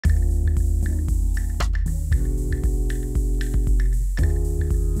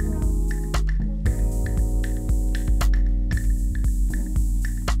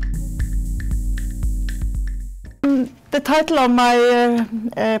The title of my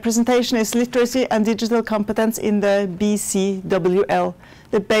presentation is Literacy and Digital Competence in the BCWL,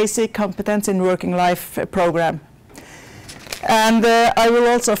 the Basic Competence in Working Life program. And I will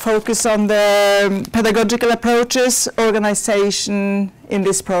also focus on the pedagogical approaches, organization in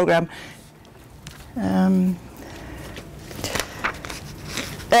this program.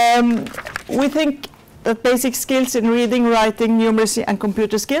 We think that basic skills in reading, writing, numeracy, and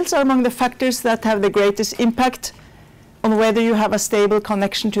computer skills are among the factors that have the greatest impact on whether you have a stable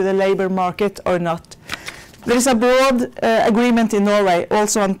connection to the labor market or not. There is a broad agreement in Norway,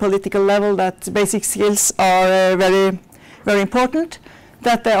 also on political level, that basic skills are very important,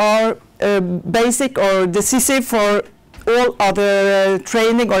 that they are basic or decisive for all other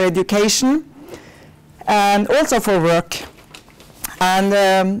training or education, and also for work. And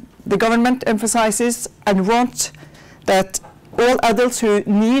the government emphasizes and wants that all adults who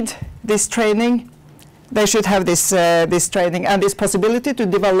need this training, they should have this training and this possibility to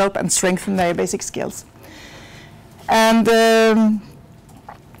develop and strengthen their basic skills. And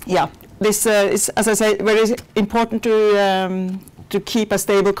yeah, this is, as I say, very important to keep a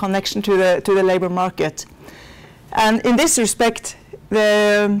stable connection to the labor market. And in this respect,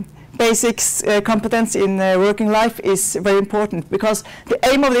 the basics competence in working life is very important, because the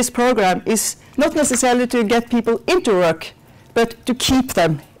aim of this program is not necessarily to get people into work, but to keep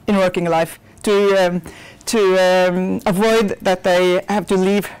them in working life, to avoid that they have to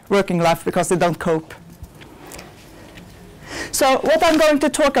leave working life because they don't cope. So what I'm going to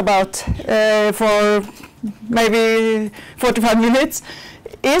talk about for maybe 45 minutes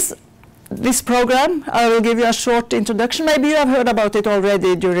is this program. I will give you a short introduction. Maybe you have heard about it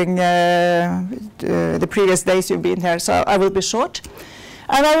already during the previous days you've been here, so I will be short.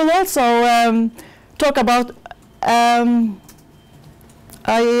 And I will also talk about,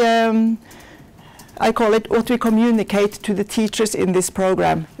 I call it what we communicate to the teachers in this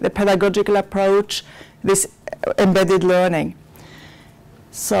program, the pedagogical approach, this embedded learning.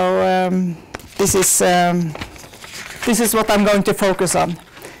 So this is what I'm going to focus on.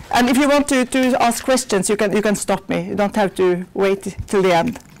 And if you want to ask questions, you can stop me. You don't have to wait till the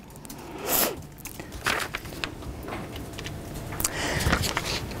end.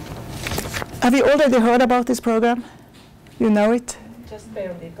 Have you already heard about this program? You know it? Just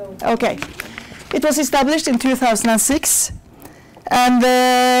barely. Go. Okay. It was established in 2006, and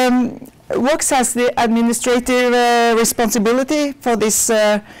WOX has the administrative responsibility for this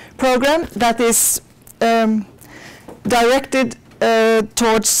program that is directed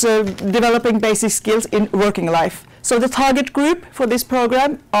towards developing basic skills in working life. So the target group for this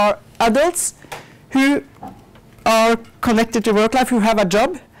program are adults who are connected to work life, who have a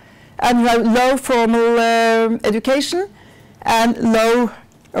job, and who have low formal education and low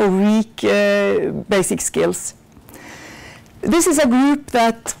or weak basic skills. This is a group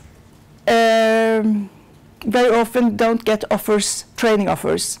that very often don't get training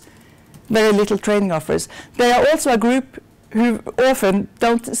offers, very little training offers. They are also a group who often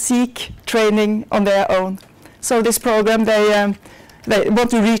don't seek training on their own. So this program, they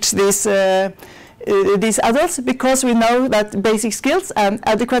want to reach these adults, because we know that basic skills and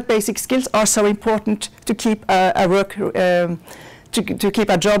adequate basic skills are so important to keep a work, to keep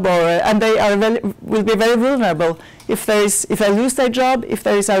a job, and they will be very vulnerable if they lose their job, if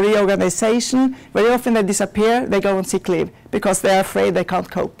there is a reorganization. Very often they disappear, they go on sick leave because they are afraid they can't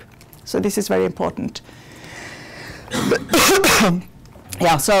cope. So this is very important.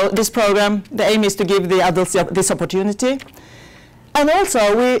 Yeah, so this program, the aim is to give the adults this opportunity. And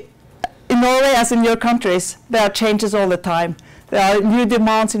also, in Norway, as in your countries, there are changes all the time. There are new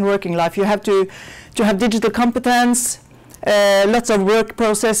demands in working life. You have to have digital competence, lots of work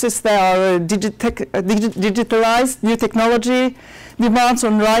processes. They are digitalized, new technology, demands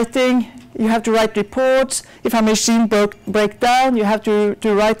on writing. You have to write reports. If a machine breaks down, you have to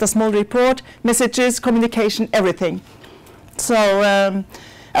write a small report, messages, communication, everything. So, and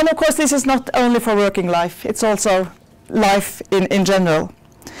of course, this is not only for working life. It's also life in general.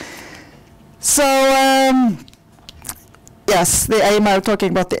 So, yes, the aim, I'm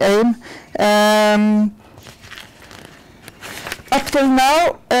talking about the aim. Up till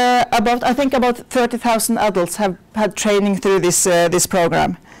now, I think about 30,000 adults have had training through this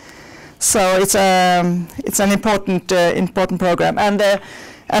program. So it's an important program, and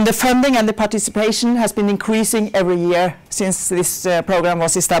the funding and the participation has been increasing every year since this program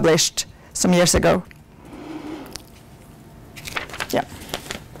was established some years ago. Yeah.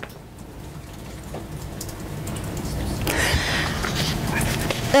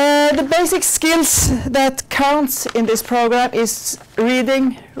 The basic skills that counts in this program is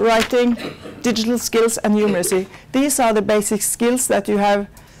reading, writing, digital skills and numeracy. These are the basic skills that you have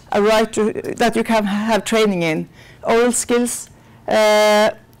a right to, that you can have training in. Oral skills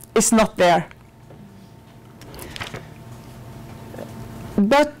is not there.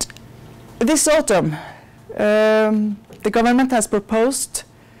 But this autumn, the government has proposed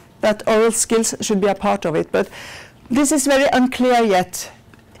that oral skills should be a part of it, but this is very unclear yet.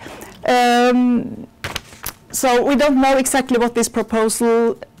 So we don't know exactly what this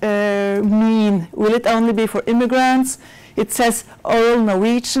proposal mean. Will it only be for immigrants? It says oral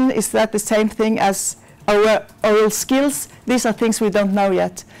Norwegian. Is that the same thing as our oral skills? These are things we don't know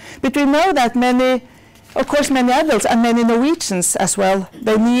yet. But we know that many, of course, many adults and many Norwegians as well,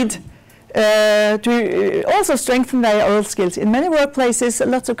 they need to also strengthen their oral skills. In many workplaces,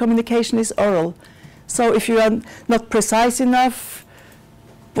 lots of communication is oral. So if you are not precise enough,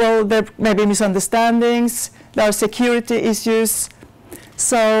 well, there may be misunderstandings, there are security issues.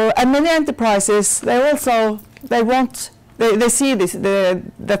 So, and many enterprises, they see this,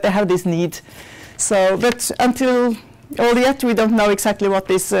 that they have this need. So, but until all yet, we don't know exactly what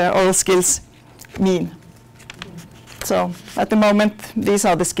these oral skills mean. So, at the moment, these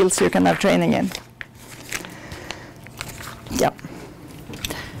are the skills you can have training in. Yeah.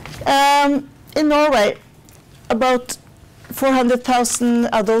 In Norway, about 400,000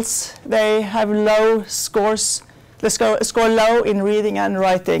 adults, they have low scores. They score low in reading and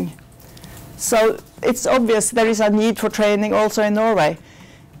writing. So it's obvious there is a need for training also in Norway.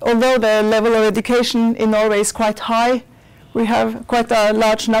 Although the level of education in Norway is quite high, we have quite a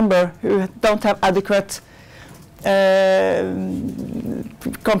large number who don't have adequate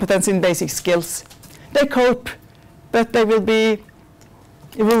competence in basic skills. They cope, but they will be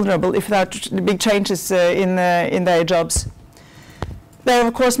vulnerable if there are big changes in their jobs. There are,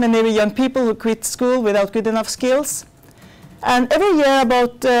 of course, many young people who quit school without good enough skills. And every year,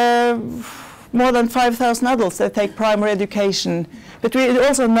 about more than 5,000 adults, they take primary education. But we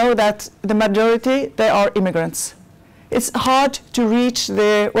also know that the majority, they are immigrants. It's hard to reach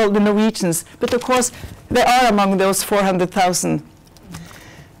the Norwegians, but of course, they are among those 400,000.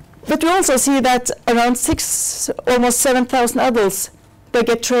 But we also see that around almost 7,000 adults, they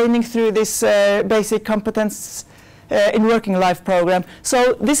get training through this basic competence in working life program.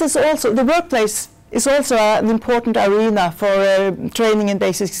 So this is also, the workplace is also an important arena for training in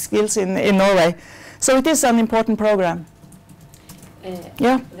basic skills in Norway. So it is an important program.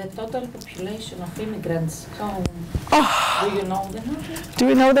 Yeah. The total population of immigrants, how do you know the numbers? Do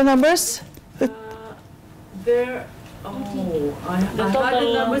we know the numbers? I had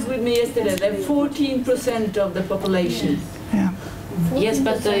the numbers with me yesterday. They're 14% of the population. Yeah. Yes,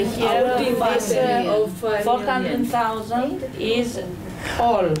 but here this 400,000 is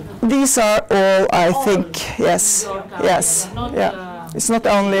all. These are all, I think, yes, yes, yeah. It's not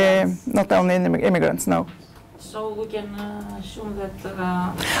only immigrants, no. So we can assume that.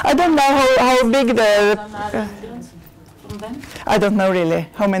 I don't know how big the. From them? I don't know really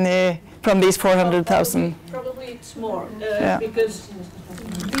how many from these 400,000. Probably it's more Yeah. because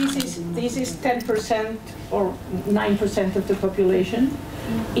this is 10% or 9% of the population.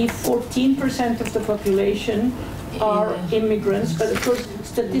 If 14% of the population are immigrants, but of course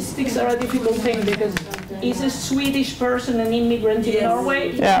statistics are a difficult thing because is a Swedish person an immigrant in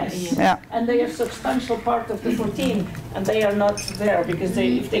Norway? Yeah. Yes. Yeah. And they are a substantial part of the 14, and they are not there because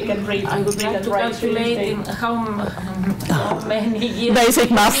if they can read, I would like to calculate in how many years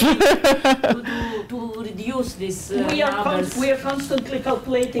Basic math. to reduce this we are constantly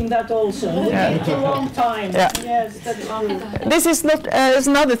calculating that also. It's a long time. Yeah. Yes, that's true. This is not. It's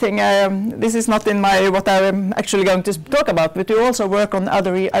another thing. This is not in what I'm actually going to talk about. But we also work on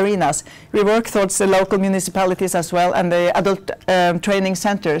other arenas. We work towards the local municipalities as well and the adult training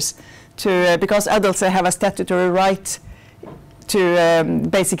centers, because adults they have a statutory right to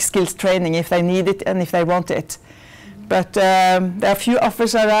basic skills training if they need it and if they want it. But there are few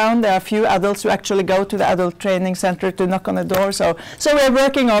offers around. There are few adults who actually go to the adult training center to knock on the door. So we're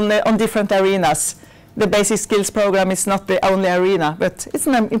working on different arenas. The basic skills program is not the only arena, but it's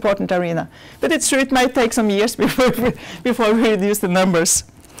an important arena. But it's true it might take some years before we reduce the numbers.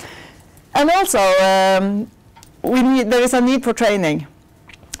 And also, there is a need for training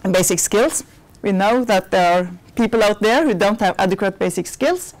in basic skills. We know that there are people out there who don't have adequate basic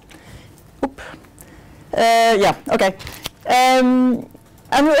skills. Yeah, okay.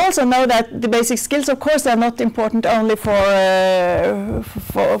 And we also know that the basic skills, of course, are not important only for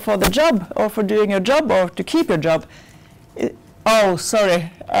the job or for doing your job or to keep your job. Oh,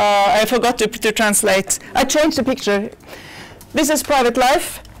 sorry, I forgot to translate. I changed the picture. This is private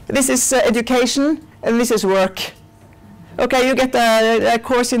life, this is education, and this is work. Okay, you get a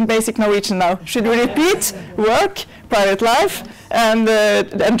course in basic Norwegian now. Should we repeat? Work, private life, and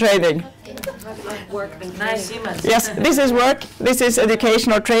training. Work. Nice image. Yes, this is work, this is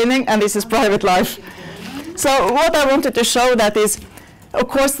education or training, and this is private life. So what I wanted to show that is, of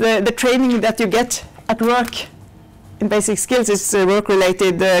course, the training that you get at work in basic skills is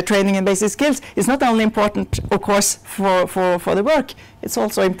work-related training in basic skills. It's not only important, of course, for the work. It's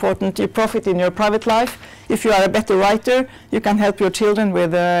also important you profit in your private life. If you are a better writer, you can help your children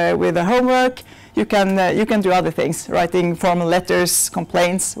with the homework. You can do other things, writing formal letters,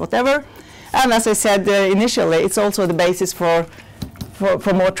 complaints, whatever. And as I said initially, it's also the basis for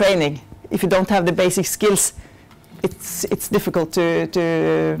more training. If you don't have the basic skills, it's difficult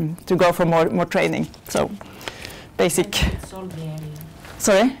to go for more training. So, basic. Benefits all there.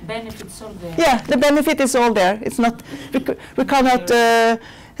 Sorry? Benefits all there. Yeah, the benefit is all there. It's not. We cannot.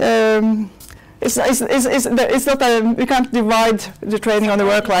 It's not. We can't divide the training on the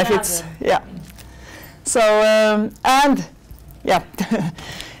work life. It's yeah. So and yeah.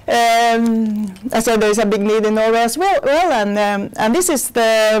 I said there is a big need in Norway as well, and this is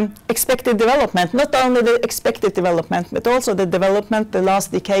the expected development, not only the expected development, but also the development the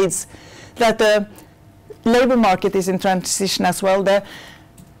last decades, that the labor market is in transition as well. There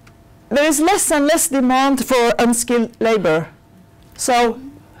is less and less demand for unskilled labor. So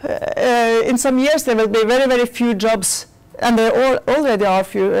in some years there will be very, very few jobs, and there already are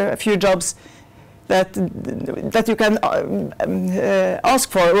few jobs that you can ask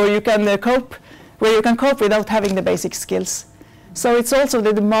for, or you can cope, where you can cope without having the basic skills. So it's also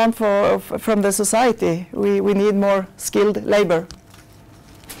the demand from the society. We need more skilled labor.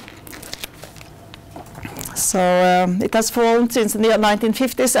 So it has fallen since the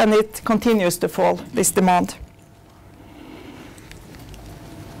 1950s, and it continues to fall, this demand.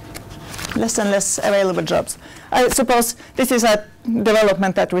 Less and less available jobs. I suppose this is a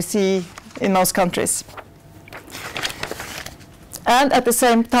development that we see in most countries. And at the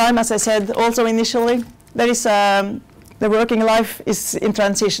same time, as I said also initially, there is the working life is in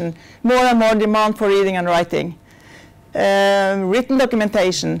transition. More and more demand for reading and writing. Written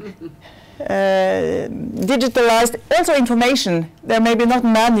documentation. Digitalized, also information. There may be not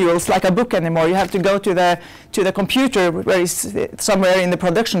manuals like a book anymore. You have to go to the computer where it's somewhere in the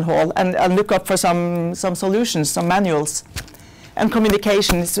production hall and look up for some solutions, some manuals. And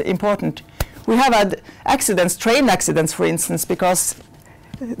communication is important. We have had accidents, train accidents, for instance, because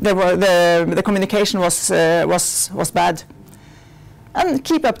the communication was bad. And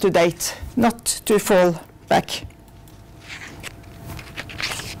keep up to date, not to fall back.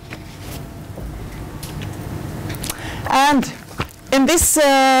 And in this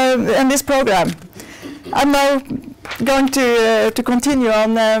program, I'm now going to continue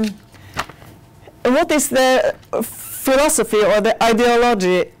on what is the philosophy or the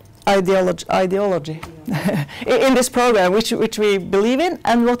ideology in this program, which we believe in,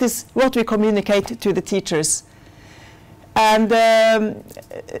 and what we communicate to the teachers. And the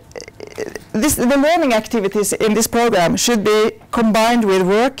learning activities in this program should be combined with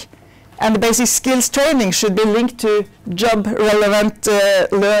work, and the basic skills training should be linked to job-relevant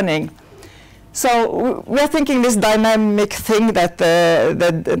learning. So we're thinking this dynamic thing that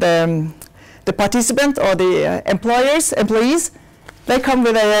the participant or the employees, they come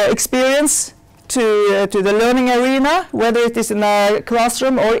with their experience to the learning arena, whether it is in a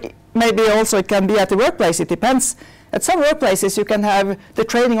classroom or maybe also it can be at the workplace. It depends. At some workplaces you can have the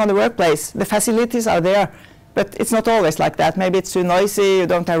training on the workplace. The facilities are there, but it's not always like that. Maybe it's too noisy, you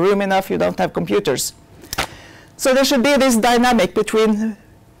don't have room enough, you don't have computers. So there should be this dynamic between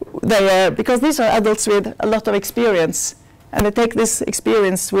because these are adults with a lot of experience, and they take this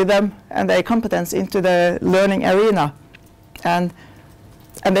experience with them and their competence into the learning arena, and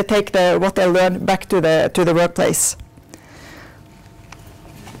they take what they learn back to the workplace.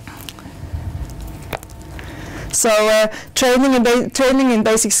 So training in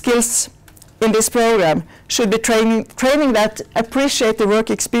basic skills in this program should be training that appreciate the work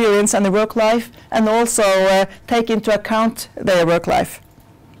experience and the work life, and also take into account their work life.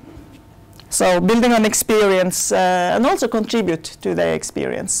 So building on experience and also contribute to their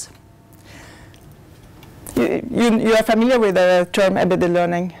experience. You are familiar with the term embedded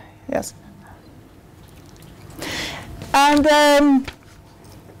learning, yes? And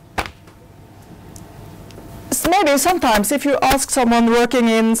maybe sometimes if you ask someone working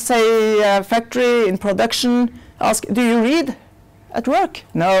in, say, a factory, in production, ask, do you read at work?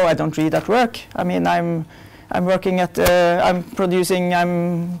 No, I don't read at work. I mean, I'm working at, I'm producing,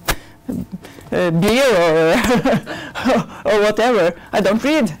 beer or, or whatever. I don't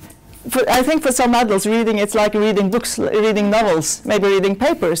read. I think for some adults, reading, it's like reading books, reading novels, maybe reading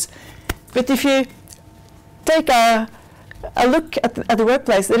papers. But if you take a look at the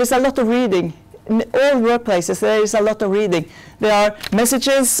workplace, there is a lot of reading. In all workplaces, there is a lot of reading. There are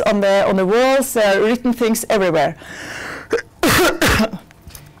messages on the walls, there are written things everywhere.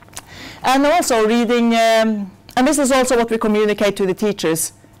 And also reading, and this is also what we communicate to the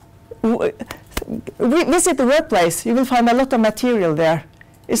teachers. Visit the workplace, you will find a lot of material there.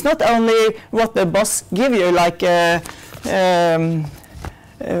 It's not only what the boss give you, like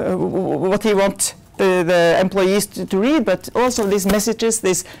what he wants the employees to read, but also these messages,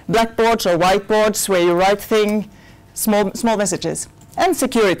 these blackboards or whiteboards where you write things, small messages, and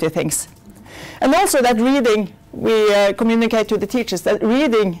security things. And also that reading, we communicate to the teachers that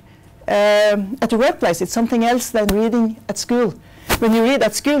reading at the workplace, it's something else than reading at school. When you read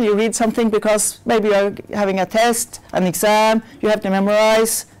at school, you read something because maybe you're having a test, an exam, you have to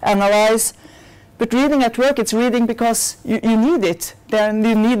memorize, analyze. But reading at work, it's reading because you need it. Then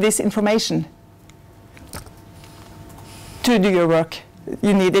you need this information to do your work.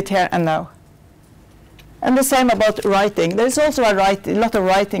 You need it here and now. And the same about writing. There's also a lot of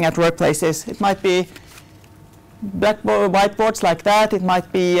writing at workplaces. It might be blackboard, whiteboards like that. It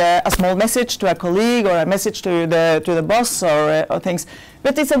might be a small message to a colleague or a message to the boss or things.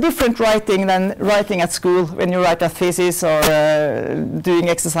 But it's a different writing than writing at school when you write a thesis or doing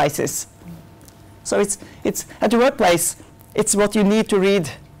exercises. So it's at the workplace. It's what you need to read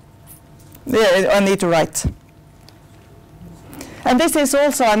or need to write. And this is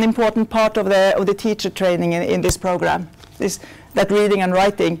also an important part of the teacher training in this program. That reading and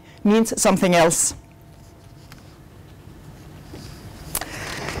writing means something else.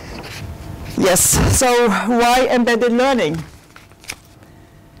 Yes, so why embedded learning?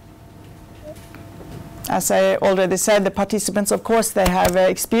 As I already said, the participants, of course, they have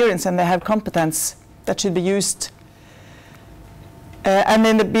experience and they have competence that should be used. And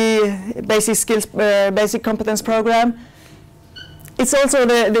in the basic competence program, it's also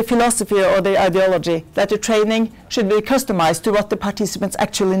the philosophy or the ideology that the training should be customized to what the participants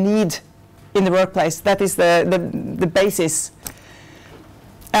actually need in the workplace. That is the basis.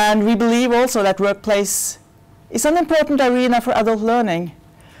 And we believe also that workplace is an important arena for adult learning.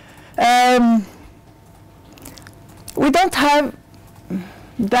 We don't have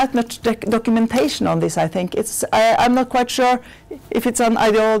that much documentation on this, I think. I'm not quite sure if it's an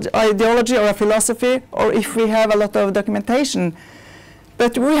ideology or a philosophy, or if we have a lot of documentation.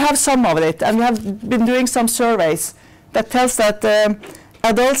 But we have some of it, and we have been doing some surveys that tells that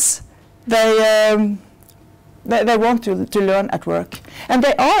adults, they want to learn at work, and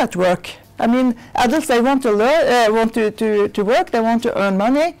they are at work. I mean, adults, they want to learn, want to work, they want to earn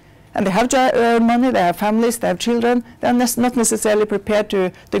money, and they have to earn money. They have families, they have children. They're not necessarily prepared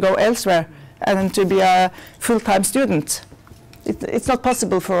to go elsewhere and to be a full-time student. It's not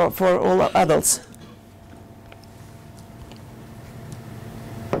possible for all adults.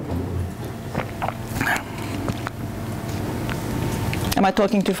 Am I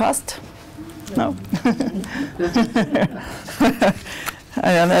talking too fast? No.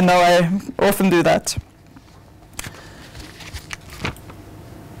 I know I often do that.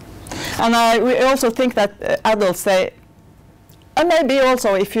 And we also think that adults, and maybe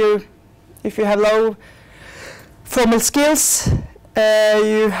also if you have low formal skills,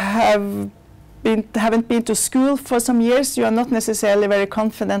 you haven't been to school for some years, you are not necessarily very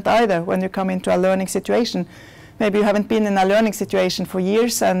confident either when you come into a learning situation. Maybe you haven't been in a learning situation for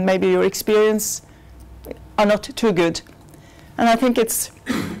years, and maybe your experience are not too good. And I think it's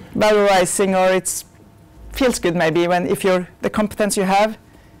valorizing, or it feels good maybe if the competence you have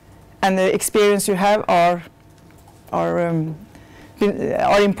and the experience you have are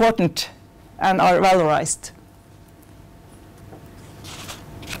important and are valorized.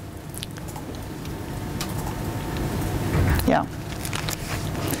 Yeah.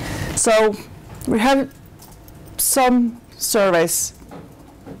 So we have some surveys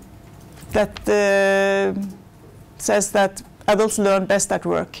that says that adults learn best at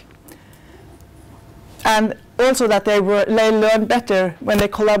work, and also that they learn better when they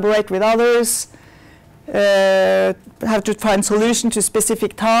collaborate with others, have to find solutions to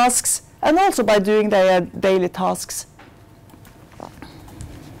specific tasks, and also by doing their daily tasks.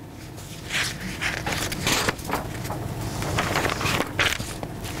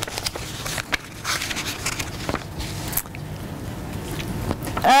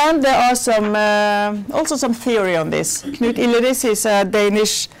 And there are also some theory on this. Knut Illeris is a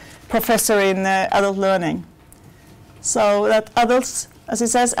Danish professor in adult learning. So that adults, as he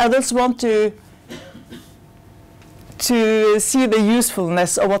says, adults want to to see the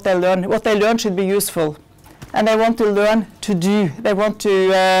usefulness of what they learn. What they learn should be useful, and they want to learn to do. They want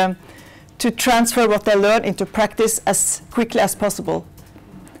to transfer what they learn into practice as quickly as possible.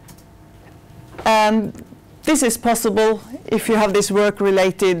 And this is possible if you have this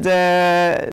work-related